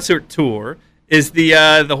Concert Tour is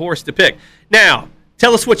the horse to pick. Now,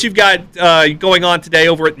 tell us what you've got going on today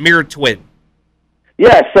over at Mirror Twin.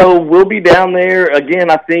 Yeah, so we'll be down there. Again,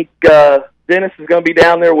 I think Dennis is going to be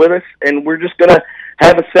down there with us, and we're just going to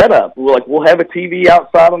have a setup. We'll have a TV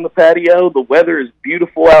outside on the patio. The weather is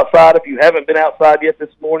beautiful outside. If you haven't been outside yet this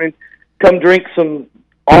morning, come drink some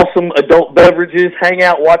awesome adult beverages, hang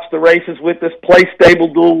out, watch the races with us, play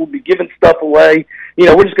StableDuel. We'll be giving stuff away.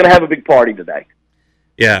 We're just going to have a big party today.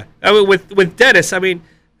 Yeah. I mean, with Dennis,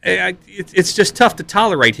 it's just tough to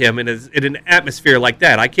tolerate him in an atmosphere like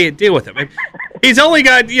that. I can't deal with him. He's only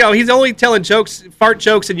got, he's only telling jokes, fart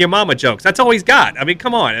jokes, and your mama jokes. That's all he's got. I mean,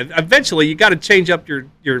 come on. Eventually, you got to change up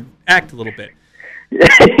your act a little bit.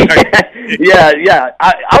 Yeah.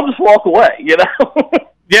 I'll just walk away,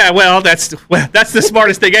 Yeah, well, that's the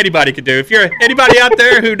smartest thing anybody can do. If you're anybody out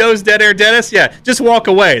there who knows Dead Air Dennis, just walk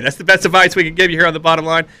away. That's the best advice we can give you here on the bottom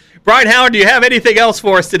line. Brian Howard, do you have anything else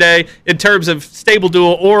for us today in terms of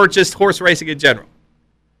StableDuel or just horse racing in general?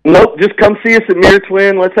 Nope, just come see us at Mirror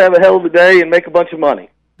Twin. Let's have a hell of a day and make a bunch of money.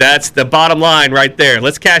 That's the bottom line right there.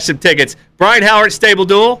 Let's cash some tickets. Brian Howard,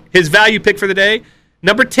 StableDuel, his value pick for the day,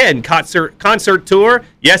 number 10, Concert Tour.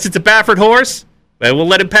 Yes, it's a Baffert horse, but we'll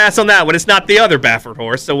let him pass on that one. It's not the other Baffert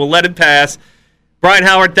horse, so we'll let him pass. Brian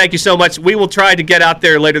Howard, thank you so much. We will try to get out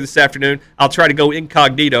there later this afternoon. I'll try to go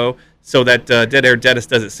incognito so that Dead Air Dennis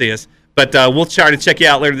doesn't see us. But we'll try to check you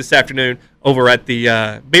out later this afternoon over at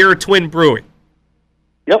the Mirror Twin Brewing.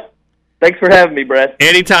 Yep. Thanks for having me, Brad.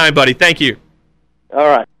 Anytime, buddy. Thank you. All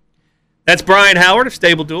right. That's Brian Howard of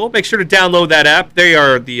StableDuel. Make sure to download that app. They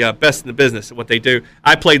are the best in the business at what they do.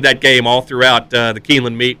 I played that game all throughout the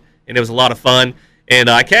Keeneland meet, and it was a lot of fun. And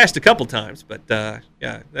I cashed a couple times, but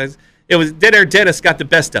it was Dead Air Dennis got the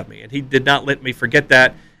best of me, and he did not let me forget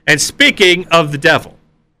that. And speaking of the devil,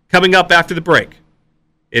 coming up after the break,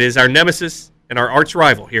 it is our nemesis and our arch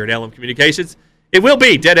rival here at LM Communications. It will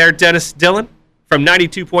be Dead Air Dennis Dillon from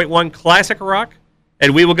 92.1 Classic Rock,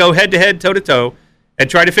 and we will go head-to-head, toe-to-toe, and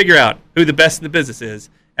try to figure out who the best in the business is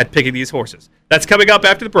at picking these horses. That's coming up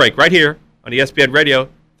after the break right here on ESPN Radio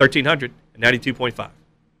 1300 and 92.5.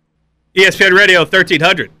 ESPN Radio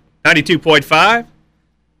 1300, 92.5.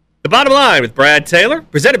 The Bottom Line with Brad Taylor,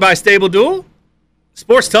 presented by StableDuel.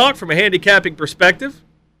 Sports talk from a handicapping perspective.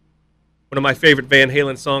 One of my favorite Van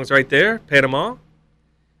Halen songs right there, Panama.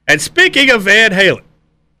 And speaking of Van Halen,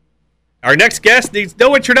 our next guest needs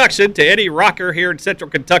no introduction to any rocker here in Central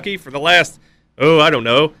Kentucky for the last,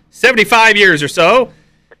 75 years or so.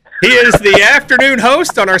 He is the afternoon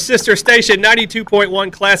host on our sister station,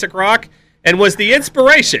 92.1 Classic Rock, and was the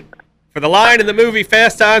inspiration for the line in the movie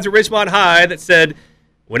Fast Times at Ridgemont High that said,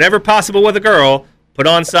 whenever possible with a girl, put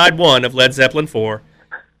on side one of Led Zeppelin 4.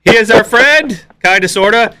 He is our friend, kind of,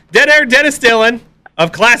 sort of, Dead Air Dennis Dillon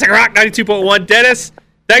of Classic Rock 92.1. Dennis,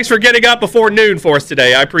 thanks for getting up before noon for us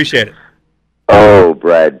today. I appreciate it. Oh,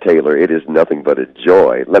 Brad Taylor, it is nothing but a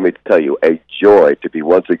joy. Let me tell you, a joy to be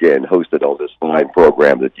once again hosted on this fine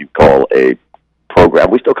program that you call a program.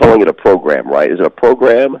 We're still calling it a program, right? Is it a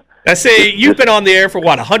program? I see you've been on the air for,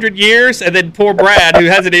 100 years? And then poor Brad, who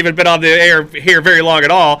hasn't even been on the air here very long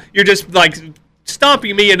at all, you're just,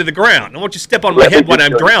 stomping me into the ground. I want you to step on my head when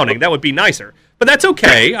I'm drowning. That would be nicer. But that's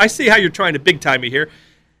okay. I see how you're trying to big-time me here.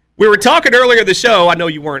 We were talking earlier in the show. I know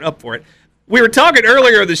you weren't up for it. We were talking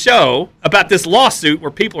earlier in the show about this lawsuit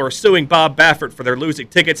where people are suing Bob Baffert for their losing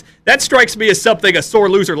tickets. That strikes me as something a sore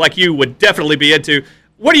loser like you would definitely be into.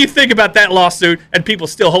 What do you think about that lawsuit and people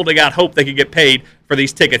still holding out hope they can get paid for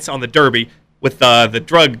these tickets on the Derby with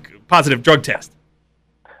the positive drug test?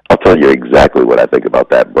 I'll tell you exactly what I think about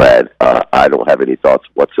that, Brad. I don't have any thoughts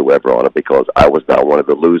whatsoever on it because I was not one of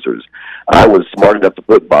the losers. I was smart enough to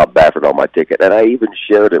put Bob Baffert on my ticket, and I even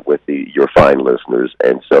shared it with your fine listeners.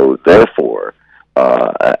 And so, therefore,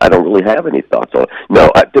 I don't really have any thoughts on it. No,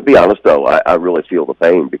 to be honest, though, I really feel the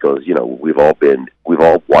pain because we've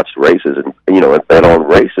all watched races and and bet on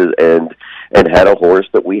races and had a horse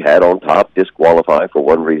that we had on top disqualify for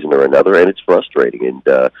one reason or another, and it's frustrating. And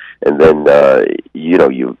then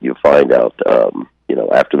you find out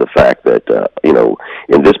after the fact that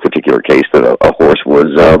in this particular case that a horse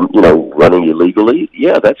was running illegally.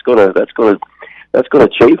 Yeah, that's gonna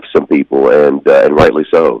chafe some people, and rightly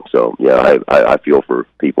so. So yeah, I feel for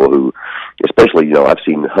people who, especially I've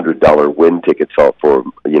seen $100 win tickets out for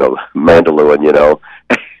Mandalore, and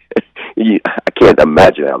I can't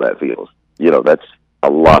imagine how that feels. That's a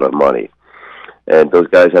lot of money, and those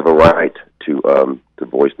guys have a right to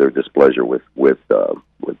voice their displeasure with the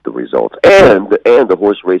results and the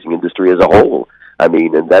horse racing industry as a whole. I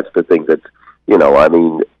mean, and that's the thing that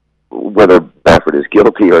whether Baffert is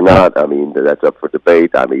guilty or not, that's up for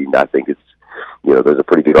debate. I think it's there's a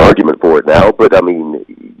pretty good argument for it now, but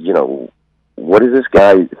what is this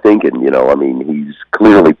guy thinking? He's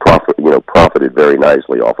clearly profited very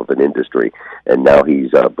nicely off of an industry, and now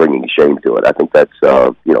he's bringing shame to it. I think that's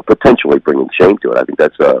potentially bringing shame to it. I think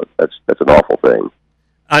that's an awful thing.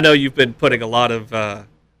 I know you've been putting a lot of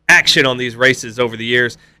action on these races over the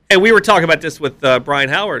years, and we were talking about this with Brian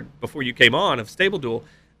Howard before you came on of StableDuel.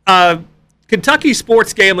 Kentucky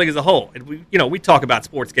sports gambling as a whole, and we talk about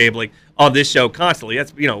sports gambling on this show constantly.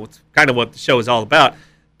 That's it's kind of what the show is all about.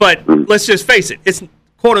 But let's just face it, it's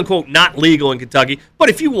quote-unquote not legal in Kentucky. But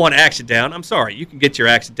if you want action down, I'm sorry, you can get your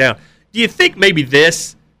action down. Do you think maybe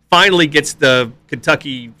this finally gets the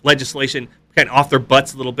Kentucky legislation kind of off their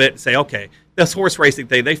butts a little bit and say, okay, this horse racing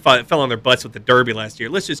thing, they fell on their butts with the Derby last year.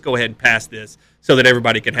 Let's just go ahead and pass this so that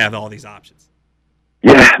everybody can have all these options.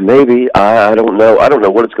 Yeah, maybe. I don't know. I don't know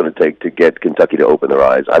what it's going to take to get Kentucky to open their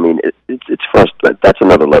eyes. It's frustrating. That's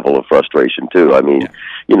another level of frustration too.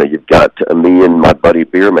 You've got me and my buddy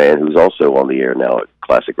Beerman, who's also on the air now at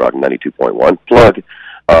Classic Rock 92.1. Plug.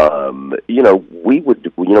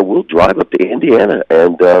 We'll drive up to Indiana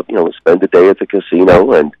and spend the day at the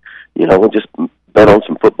casino and we'll just bet on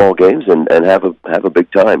some football games and have a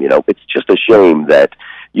big time. It's just a shame that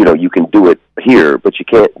you can do it here, but you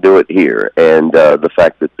can't do it here. And the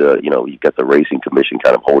fact that you've got the racing commission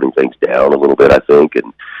kind of holding things down a little bit, I think,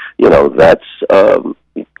 and that's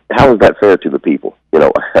how is that fair to the people?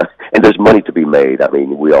 And there's money to be made.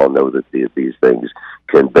 We all know that these things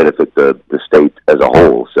can benefit the state as a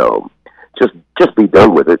whole. So just be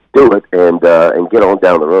done with it, do it, and get on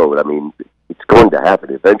down the road. It's going to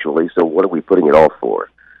happen eventually. So what are we putting it off for?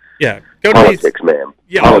 Yeah, politics, man.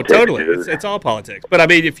 Yeah, politics, totally. It's all politics.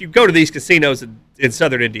 But if you go to these casinos in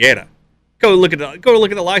southern Indiana, go look at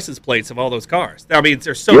the license plates of all those cars.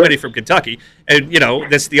 There's so many from Kentucky, and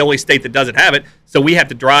that's the only state that doesn't have it. So we have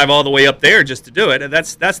to drive all the way up there just to do it, and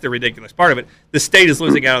that's the ridiculous part of it. The state is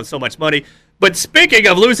losing out on so much money. But speaking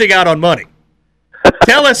of losing out on money,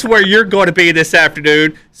 tell us where you're going to be this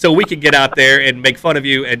afternoon so we can get out there and make fun of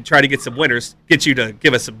you and try to get some winners, get you to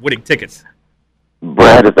give us some winning tickets.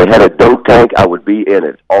 Brad, if they had a dunk tank, I would be in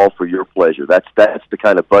it, all for your pleasure. That's the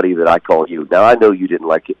kind of buddy that I call you. Now, I know you didn't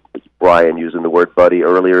like it, Brian using the word buddy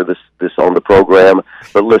earlier this on the program,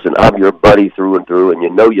 but listen, I'm your buddy through and through, and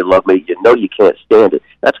you love me. You can't stand it.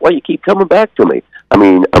 That's why you keep coming back to me.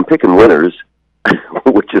 I'm picking winners,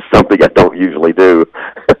 which is something I don't usually do.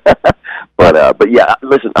 But yeah,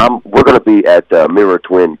 listen, we're going to be at Mirror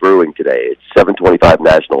Twin Brewing today. It's 725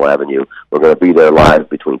 National Avenue. We're going to be there live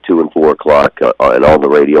between 2 and 4 o'clock and on the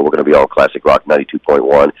radio. We're going to be on Classic Rock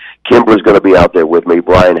 92.1. Kimber's going to be out there with me.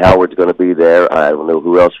 Brian Howard's going to be there. I don't know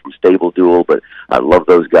who else from StableDuel, but I love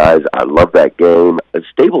those guys. I love that game.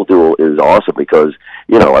 StableDuel is awesome because,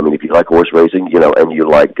 if you like horse racing, and you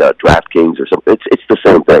like DraftKings or something, it's the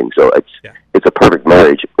same thing. So it's a perfect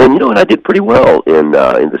marriage. And I did pretty well in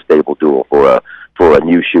the StableDuel for a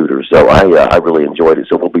new shooter. So I really enjoyed it.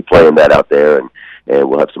 So we'll be playing that out there, and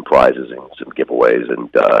we'll have some prizes and some giveaways, and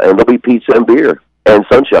there'll be pizza and beer and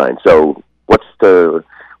sunshine. So what's to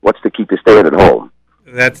keep you staying at home?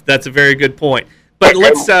 That's a very good point. But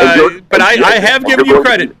I have given you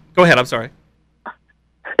credit. Go ahead. I'm sorry.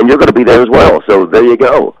 And you're going to be there as well. So there you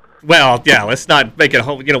go. Well, yeah, let's not make it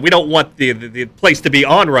home. We don't want the place to be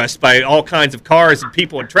onrushed by all kinds of cars and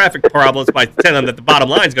people and traffic problems by telling them that the bottom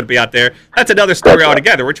line is going to be out there. That's another story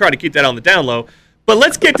altogether. We're trying to keep that on the down low. But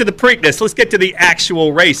let's get to the Preakness. Let's get to the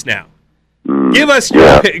actual race now. Give us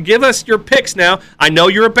your picks now. I know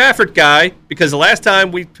you're a Baffert guy because the last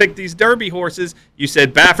time we picked these Derby horses, you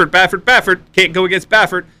said Baffert, can't go against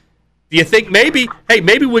Baffert. Do you think maybe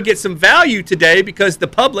we'll get some value today because the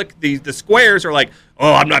public, the squares are like,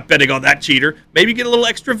 oh, I'm not betting on that cheater. Maybe get a little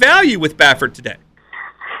extra value with Baffert today.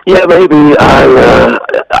 Yeah, maybe.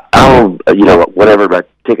 I'll whatever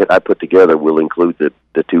ticket I put together will include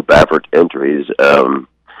the two Baffert entries.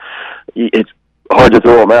 It's hard to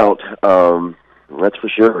throw them out. That's for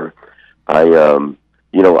sure. I'm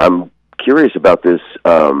curious about this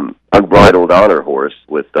Unbridled Honor horse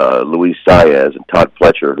with Luis Saez and Todd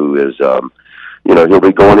Pletcher, who is, he'll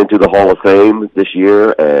be going into the Hall of Fame this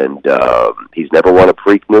year, and he's never won a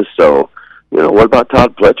Preakness. So, what about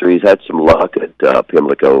Todd Pletcher? He's had some luck at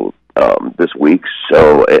Pimlico this week,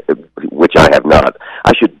 so which I have not.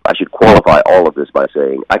 I should qualify all of this by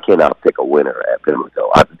saying I cannot pick a winner at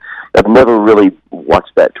Pimlico. I've never really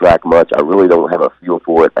watched that track much. I really don't have a feel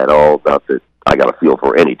for it at all. Not that I got a feel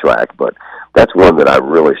for any track, but that's one that I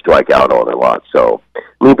really strike out on a lot. So,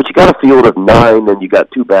 but you got a field of 9, and you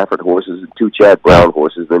got 2 Baffert horses and 2 Chad Brown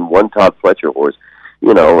horses, then 1 Todd Pletcher horse,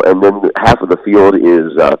 and then half of the field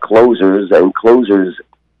is closers, and closers,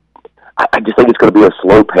 I just think it's going to be a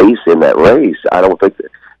slow pace in that race. I don't think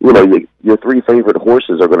that, your 3 favorite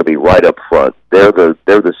horses are going to be right up front. They're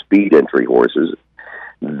the speed entry horses.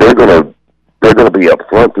 They're going to be up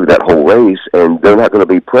front through that whole race, and they're not going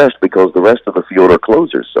to be pressed because the rest of the field are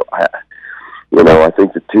closers. So, I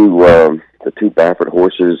think the two Baffert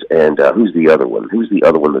horses, and who's the other one? Who's the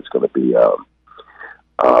other one that's going to be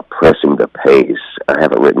pressing the pace? I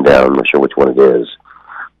have it written down. I'm not sure which one it is,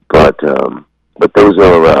 but those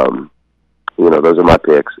are those are my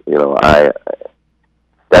picks.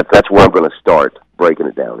 That's where I'm going to start breaking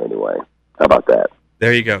it down anyway. How about that?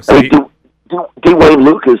 There you go. So Dwayne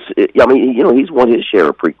Lucas, he's won his share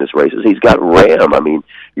of Preakness races. He's got Ram.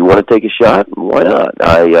 You want to take a shot? Why not?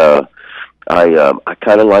 I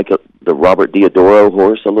kind of like the Robert Diodoro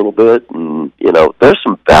horse a little bit, and there's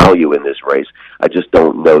some value in this race. I just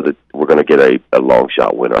don't know that we're going to get a long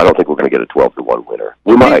shot winner. I don't think we're going to get a 12-1 winner.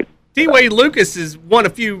 We might. Dwayne Lucas has won a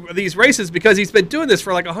few of these races because he's been doing this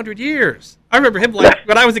for like 100 years. I remember him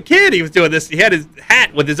when I was a kid. He was doing this. He had his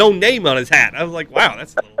hat with his own name on his hat. I was like, wow,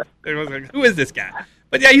 that's a little. I was like, who is this guy?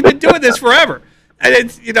 But yeah, he's been doing this forever. And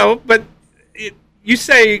it's you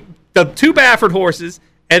say the 2 Baffert horses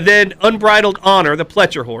and then Unbridled Honor, the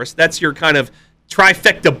Pletcher horse. That's your kind of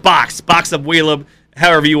trifecta box of Wheelam,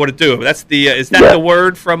 however you want to do it. That's the is that the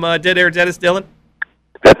word from Dead Air Dennis Dillon?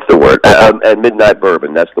 That's the word. And Midnight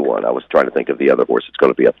Bourbon, that's the one. I was trying to think of the other horse that's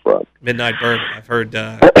going to be up front. Midnight Bourbon. I've heard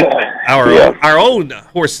our own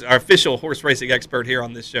our official horse racing expert here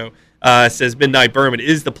on this show says Midnight Bourbon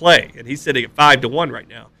is the play, and he's sitting at 5-1 right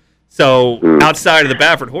now. So outside of the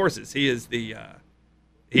Baffert horses, he is the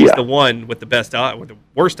the one with the best odds, with the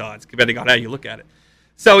worst odds, depending on how you look at it.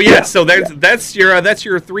 So so that's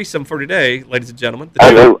your threesome for today, ladies and gentlemen.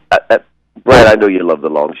 I know. Brad, I know you love the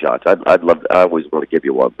long shots. I always want to give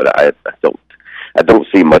you one, but I don't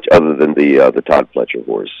see much other than the Todd Pletcher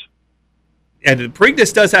horse. And the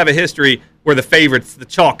Preakness does have a history where the favorites, the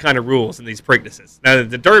chalk kind of rules in these Preaknesses. Now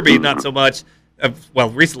the Derby, not so much.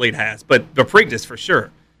 Recently it has, but the Preakness for sure.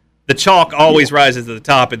 The chalk always rises to the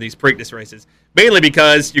top in these Preakness races, mainly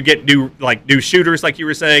because you get new shooters, like you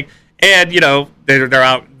were saying, and they're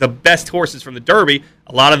out the best horses from the Derby.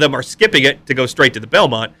 A lot of them are skipping it to go straight to the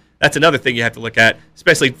Belmont. That's another thing you have to look at,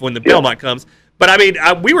 especially when the Belmont comes. But,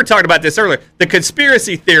 we were talking about this earlier. The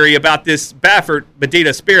conspiracy theory about this Baffert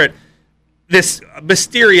Medina Spirit, this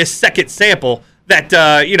mysterious second sample that,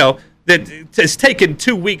 that it's taken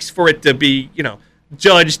 2 weeks for it to be,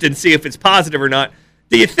 judged and see if it's positive or not.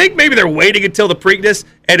 Do you think maybe they're waiting until the Preakness,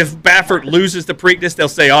 and if Baffert loses the Preakness, they'll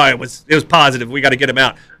say, "Oh, it was positive. We got to get him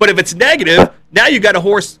out." But if it's negative, now you got a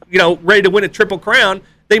horse, ready to win a Triple Crown.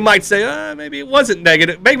 They might say, maybe it wasn't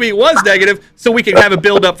negative. Maybe it was negative, so we can have a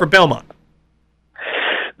build up for Belmont.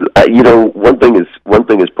 One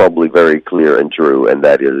thing is probably very clear and true, and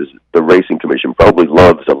that is the Racing Commission probably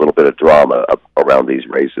loves a little bit of drama around these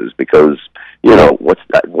races because what's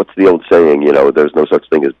the old saying? There's no such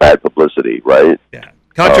thing as bad publicity, right? Yeah.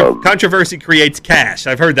 Controversy creates cash.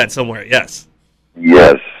 I've heard that somewhere. Yes.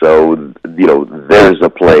 Yes. So there's a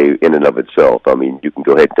play in and of itself. I mean, you can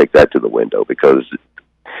go ahead and take that to the window because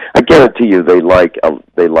I guarantee you they like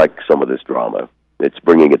some of this drama. It's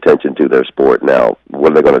bringing attention to their sport now.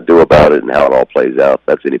 What are they going to do about it and how it all plays out?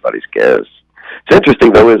 That's anybody's guess. It's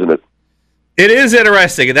interesting, though, isn't it? It is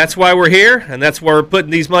interesting, and that's why we're here, and that's why we're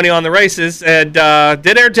putting these money on the races. And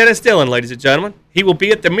Dennis Dillon, ladies and gentlemen, he will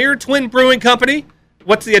be at the Mirror Twin Brewing Company.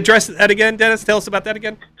 What's the address of that again, Dennis? Tell us about that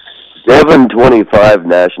again. 725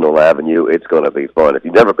 National Avenue. It's going to be fun. If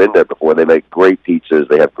you've never been there before, they make great pizzas,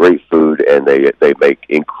 they have great food, and they make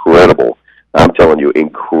incredible, I'm telling you,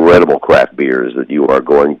 incredible craft beers that you are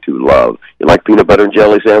going to love. You like peanut butter and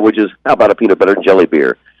jelly sandwiches? How about a peanut butter and jelly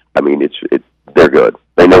beer? I mean, they're good.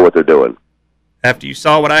 They know what they're doing. After you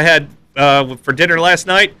saw what I had for dinner last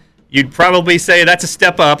night, you'd probably say that's a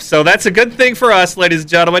step up. So that's a good thing for us, ladies and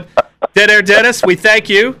gentlemen. Dead Air Dennis, we thank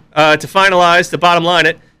you to finalize the bottom line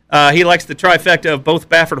it. He likes the trifecta of both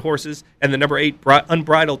Baffert horses and the number 8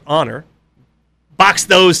 Unbridled Honor. Box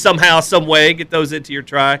those somehow, some way. Get those into your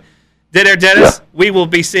try. Dead Air Dennis, we will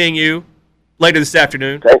be seeing you later this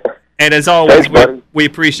afternoon. And as always, we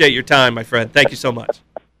appreciate your time, my friend. Thank you so much.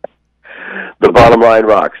 The bottom line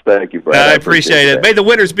rocks. Thank you, Brad. I appreciate it. May the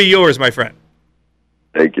winners be yours, my friend.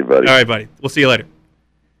 Thank you, buddy. All right, buddy. We'll see you later.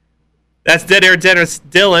 That's Dead Air Dennis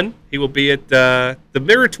Dillon. He will be at the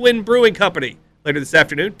Mirror Twin Brewing Company later this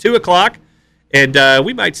afternoon, 2 o'clock. And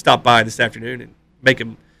we might stop by this afternoon and make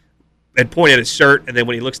him and point at his shirt, and then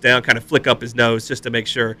when he looks down, kind of flick up his nose just to make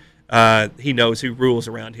sure he knows who rules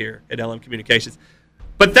around here at LM Communications.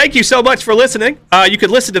 But thank you so much for listening. You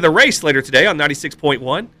can listen to the race later today on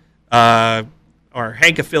 96.1, our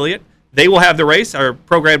Hank affiliate. They will have the race. Our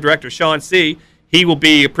program director, Sean C., he will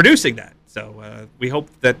be producing that. So we hope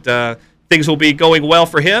that things will be going well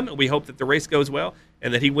for him. We hope that the race goes well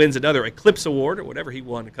and that he wins another Eclipse Award or whatever he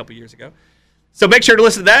won a couple years ago. So make sure to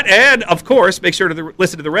listen to that. And, of course, make sure to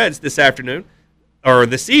listen to the Reds this afternoon or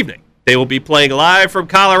this evening. They will be playing live from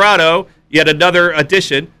Colorado, yet another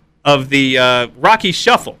edition of the Rocky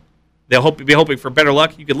Shuffle. They'll be hoping for better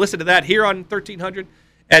luck. You can listen to that here on 1300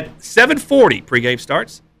 at 7:40 pregame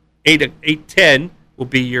starts. 8:10 will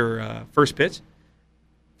be your first pitch.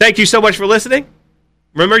 Thank you so much for listening.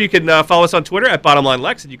 Remember, you can follow us on Twitter at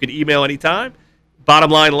BottomLineLex, and you can email anytime,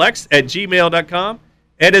 bottomlinelex@gmail.com.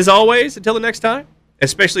 And as always, until the next time,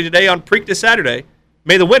 especially today on Preakness Saturday,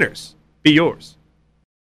 may the winners be yours.